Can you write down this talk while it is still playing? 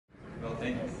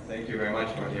Thank you very much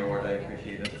for the award. I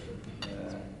appreciate it.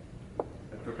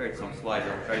 I prepared some slides.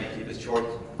 I'll try to keep it short,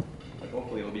 but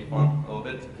hopefully it'll be fun a little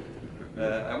bit.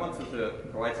 I wanted to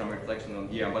provide some reflection on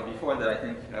DRAM, but before that, I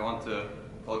think I want to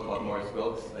talk about Maurice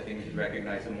Wilkes. I think we should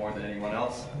recognize him more than anyone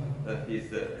else.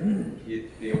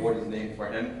 The award is named for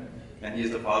him, and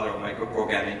he's the father of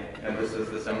microprogramming, and this is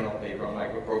the seminal paper on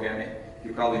microprogramming.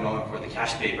 You probably know him for the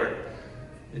cache paper.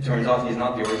 It turns out he's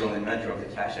not the original inventor of the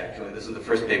cache, actually. This is the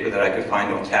first paper that I could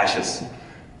find on caches.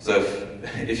 So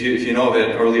if you know of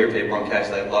an earlier paper on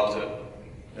caches, I'd love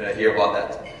to hear about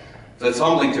that. So it's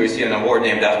humbling to receive an award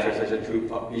named after such a true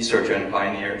researcher and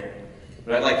pioneer.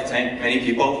 But I'd like to thank many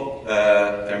people.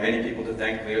 There are many people to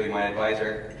thank. Clearly my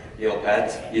advisor, Gail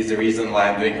Pat. He's the reason why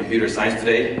I'm doing computer science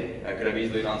today. I could have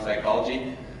easily done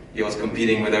psychology. He was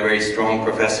competing with a very strong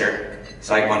professor,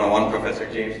 Psych 101 professor,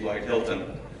 James Lloyd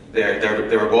Hilton.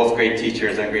 They were both great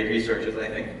teachers and great researchers, I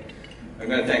think. I'm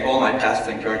going to thank all my past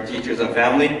and current teachers and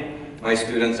family, my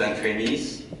students and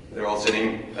trainees. They're all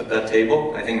sitting at that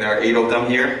table. I think there are 8 of them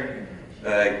here.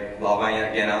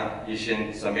 Lavanya, Gena,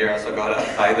 Yishin, Samira, Sagara,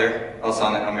 Haider,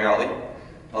 Alsan, and Amirali.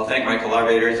 I'll thank my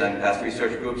collaborators and past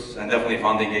research groups, and definitely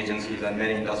funding agencies and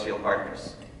many industrial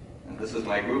partners. And this is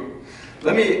my group.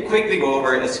 Let me quickly go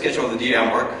over a sketch of the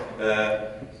DRAM work.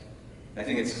 I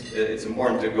think it's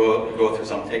important to go through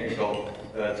some technical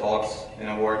talks and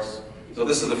awards. So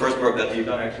this is the first work that we've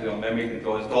done actually on memory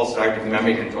controllers. It all started with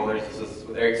memory controllers. This is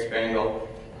with Eric Spangel.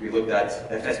 We looked at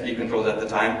FSB controls at the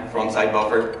time, front-side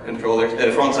buffer controllers,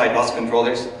 front-side bus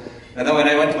controllers. And then when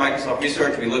I went to Microsoft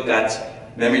Research, we looked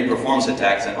at memory performance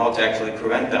attacks and how to actually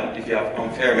prevent them. If you have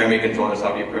unfair memory controllers,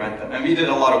 how do you prevent them? And we did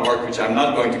a lot of work which I'm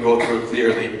not going to go through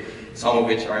clearly, some of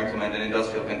which are implemented in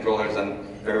industrial controllers, and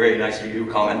there are very nice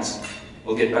review comments.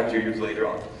 We'll get back to reviews later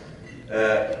on.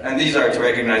 And these are to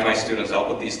recognize my students. I'll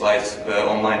put these slides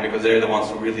online because they're the ones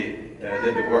who really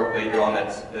did the work later on at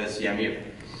CMU.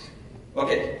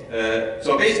 Okay,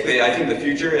 so basically I think the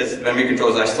future is memory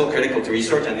controllers are still critical to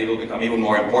research, and they will become even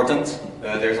more important.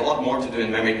 There's a lot more to do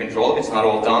in memory control. It's not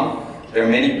all done. There are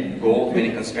many goals, many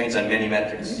constraints, and many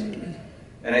metrics.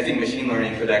 And I think machine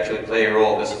learning could actually play a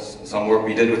role. This is some work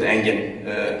we did with Engin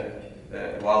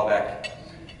a while back.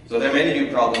 So there are many new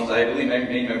problems. I believe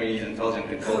main memory needs intelligent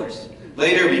controllers.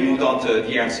 Later we moved on to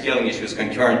DRAM scaling issues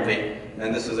concurrently,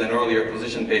 and this is an earlier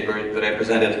position paper that I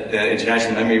presented at the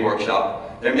International Memory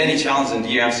Workshop. There are many challenges in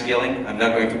DRAM scaling. I'm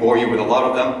not going to bore you with a lot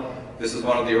of them. This is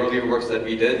one of the earlier works that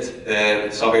we did,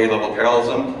 sub-area level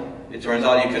parallelism. It turns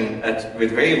out you can,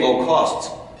 with very low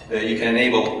cost, you can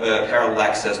enable parallel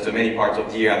access to many parts of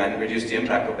DRAM and reduce the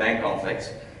impact of bank conflicts.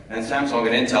 And Samsung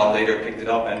and Intel later picked it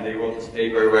up, and they wrote this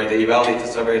paper where they evaluated the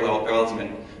sub-area level parallelism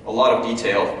in a lot of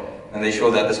detail, and they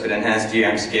showed that this could enhance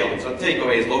DRAM scaling. So the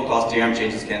takeaway is low-cost DRAM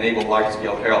changes can enable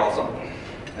large-scale parallelism.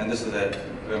 And this is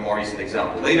a more recent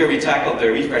example. Later we tackled the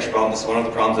refresh problem. This is one of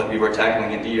the problems that we were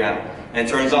tackling in DRAM. And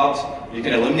it turns out you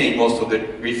can eliminate most of the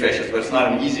refreshes, but it's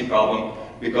not an easy problem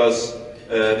because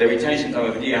the retention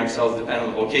time of DRAM cells depend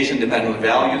on the location, depend on the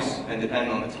values, and depend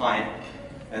on the time.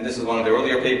 And this is one of the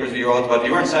earlier papers we wrote, but we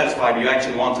weren't satisfied. We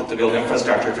actually wanted to build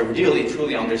infrastructure to really,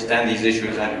 truly understand these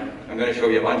issues, and I'm going to show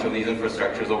you a bunch of these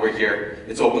infrastructures over here.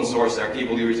 It's open source, there are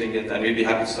people using it, and we'd be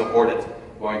happy to support it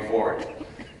going forward.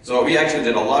 So we actually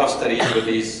did a lot of studies with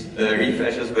these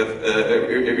refreshes, with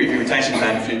retention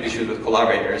time issues with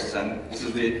collaborators, and this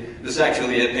is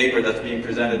actually a paper that's being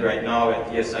presented right now at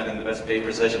TSN in the best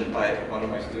paper session by one of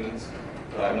my students.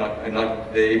 I'm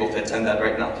not able to attend that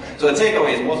right now. So the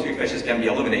takeaway is most refreshes can be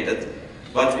eliminated,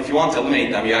 but if you want to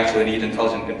eliminate them, you actually need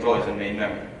intelligent controllers in main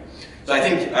memory. So I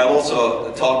think I'll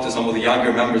also talk to some of the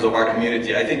younger members of our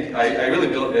community. I think I really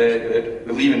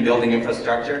believe in building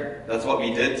infrastructure. That's what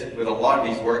we did with a lot of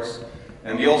these works.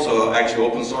 And we also actually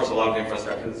open source a lot of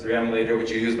infrastructure. This is the emulator,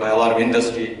 which is used by a lot of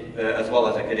industry as well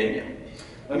as academia.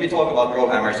 Let me talk about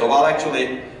Rowhammer. So while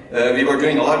actually we were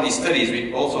doing a lot of these studies,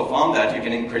 we also found that you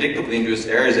can predictably induce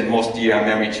errors in most DRAM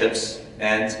memory chips.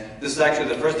 And this is actually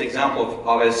the first example of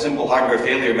how a simple hardware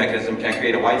failure mechanism can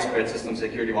create a widespread system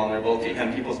security vulnerability.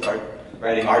 And people start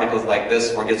writing articles like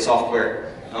this, forget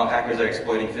software, now hackers are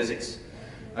exploiting physics.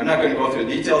 I'm not going to go through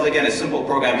the details. Again, a simple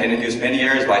program can induce many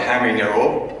errors by hammering a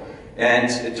row.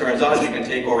 And it turns out you can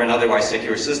take over an otherwise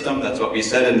secure system. That's what we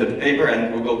said in the paper,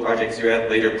 and Google Project Zero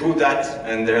later proved that.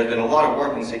 And there has been a lot of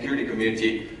work in the security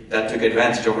community that took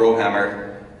advantage of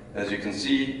Rowhammer, as you can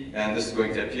see. And this is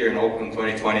going to appear in Open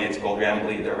 2020. It's called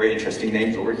Rambly. There are very interesting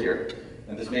names over here.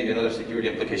 And this may be another security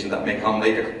application that may come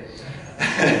later.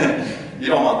 You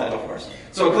don't want that, of course.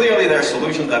 So clearly there are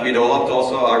solutions that we developed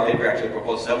also. Our paper actually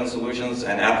proposed 7 solutions,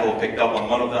 and Apple picked up on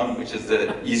one of them, which is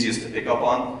the easiest to pick up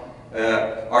on.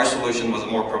 Our solution was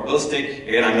more probabilistic.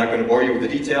 Again, I'm not going to bore you with the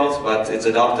details, but it's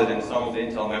adopted in some of the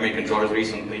Intel memory controllers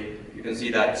recently. You can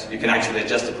see that you can actually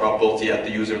adjust the probability at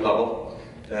the user level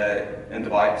and the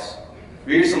bytes.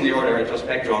 We recently wrote a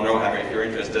retrospective on Rowhammer. If you're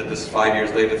interested, this is 5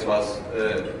 years later. This was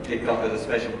picked up as a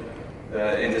special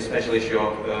in the special issue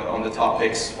on the top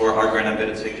picks for hardware and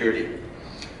embedded security.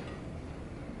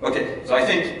 Okay, so I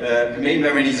think the main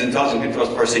memory needs intelligent controls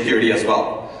for security as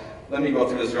well. Let me go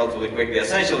through this relatively quickly.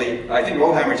 Essentially, I think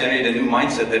Rowhammer generated a new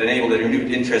mindset that enabled a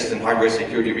renewed interest in hardware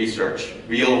security research.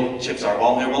 Real chips are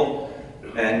vulnerable,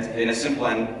 and in a simple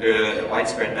and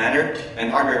widespread manner, and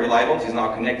hardware reliability is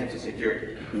now connected to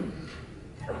security.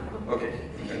 Okay,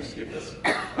 I'm going to skip this.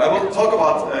 I will talk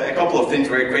about a couple of things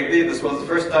very quickly. This was the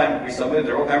first time we submitted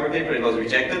the Rowhammer paper. It was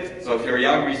rejected. So if you're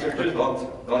young researchers,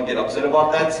 don't get upset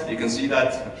about that. You can see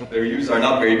that the reviews are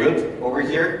not very good over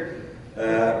here.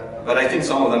 But I think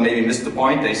some of them maybe missed the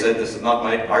point. They said this is not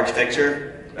my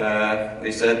architecture.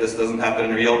 They said this doesn't happen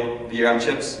in real DRAM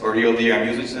chips or real DRAM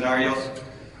usage scenarios,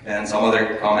 and some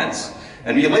other comments.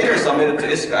 And we later submitted to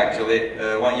ISCA actually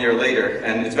 1 year later,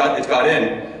 and it got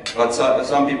in. But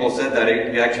some people said that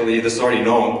this is already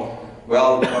known.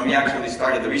 Well, when we actually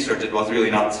started the research, it was really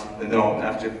not known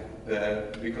after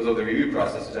because of the review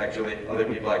process. Actually, other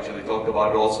people actually talked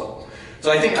about it also.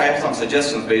 So I think I have some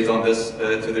suggestions based on this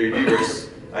to the reviewers.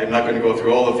 I'm not going to go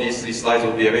through all of these. These slides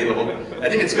will be available. I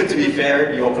think it's good to be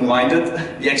fair, be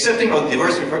open-minded. The accepting of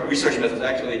diverse research methods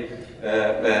actually.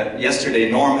 Yesterday,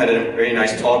 Norm had a very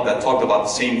nice talk that talked about the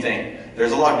same thing.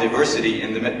 There's a lot of diversity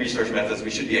in the research methods. We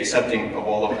should be accepting of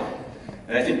all of them.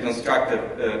 And I think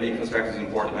being constructive is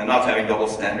important, and not having double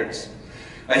standards.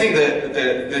 I think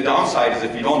the downside is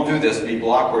if you don't do this, we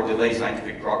block or delay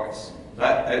scientific progress.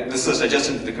 This is a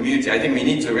suggestion to the community. I think we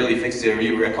need to really fix the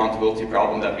reviewer accountability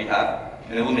problem that we have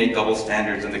and eliminate double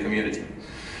standards in the community.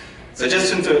 So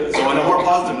on a more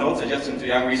positive note, suggestion to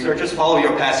young researchers, follow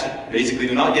your passion. Basically,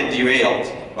 do not get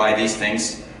derailed by these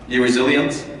things. Be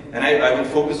resilient, and I would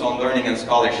focus on learning and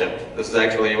scholarship. This is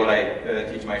actually what I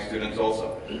teach my students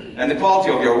also. And the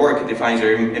quality of your work defines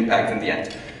your impact in the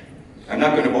end. I'm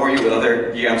not going to bore you with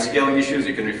other DRAM scaling issues.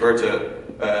 You can refer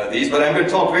to these, but I'm going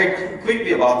to talk very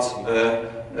quickly about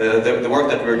the work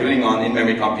that we're doing on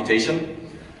in-memory computation.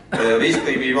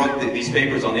 Basically, we wrote these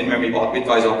papers on in-memory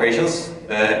bitwise operations.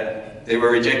 They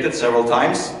were rejected several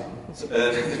times.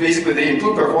 Basically, they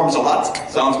improve performance a lot.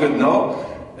 Sounds good, no?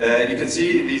 You can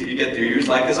see you get the reviews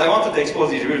like this. I wanted to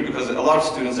expose these reviews because a lot of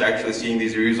students are actually seeing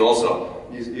these reviews also.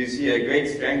 You see a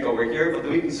great strength over here, but the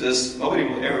weakness is nobody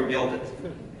will ever build it.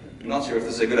 I'm not sure if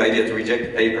this is a good idea to reject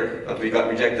the paper, but we got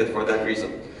rejected for that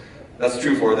reason. That's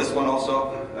true for this one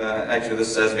also. Actually,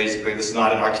 this says basically this is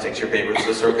not an architecture paper, it's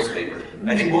a circuits paper.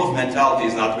 I think both mentality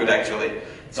is not good actually.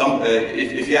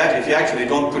 If you actually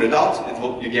don't put it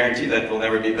out, you guarantee that it will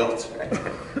never be built. Right?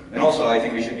 And also, I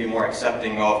think we should be more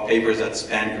accepting of papers that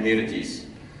span communities.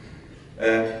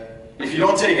 If you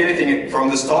don't take anything from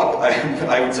this talk,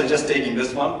 I would suggest taking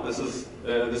this one.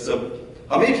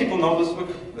 How many people know this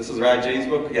book? This is Rad Jane's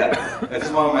book. Yeah, this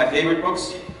is one of my favorite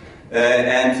books.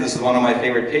 And this is one of my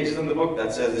favorite pages in the book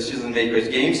that says decision makers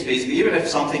games. Basically, even if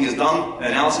something is done,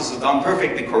 analysis is done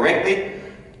perfectly correctly,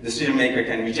 the decision maker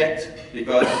can reject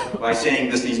because by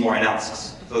saying this needs more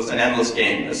analysis. So it's an endless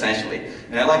game, essentially.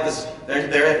 And I like this.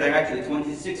 There are actually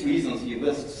 26 reasons he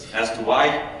lists as to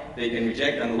why they can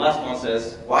reject, and the last one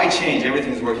says, why change?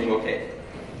 Everything's working okay.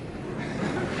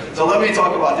 So let me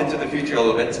talk about into the future a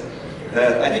little bit.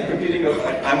 I think computing,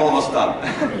 I'm almost done.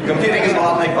 Computing is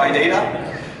bottlenecked by data.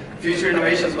 Future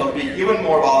innovations will be even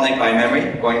more bottlenecked by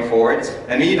memory going forward.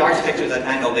 And we need architectures that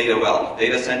handle data well.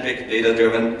 Data-centric,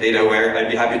 data-driven, data-aware. I'd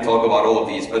be happy to talk about all of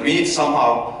these. But we need to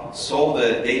somehow solve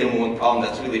the data movement problem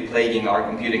that's really plaguing our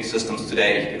computing systems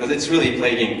today. Because it's really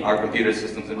plaguing our computer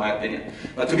systems, in my opinion.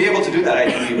 But to be able to do that,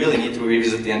 I think we really need to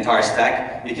revisit the entire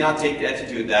stack. We cannot take the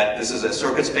attitude that this is a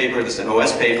circuits paper, this is an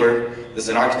OS paper, this is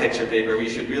an architecture paper. We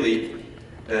should really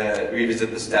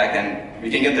revisit the stack, and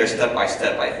we can get there step by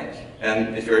step, I think.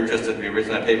 And if you're interested, we've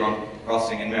written a paper on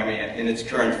processing in memory in its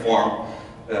current form.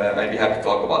 I'd be happy to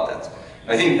talk about that.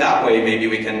 I think that way maybe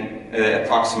we can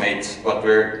approximate what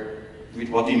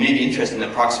we may be interested in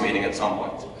approximating at some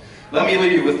point. Let me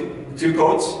leave you with two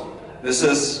quotes. This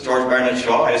is George Bernard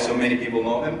Shaw. I assume many people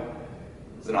know him.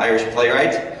 He's an Irish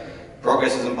playwright.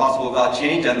 Progress is impossible without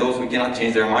change, and those who cannot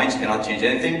change their minds cannot change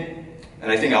anything.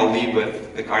 And I think I'll leave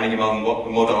with the Carnegie Mellon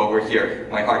motto over here.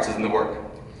 My heart is in the work.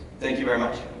 Thank you very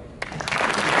much.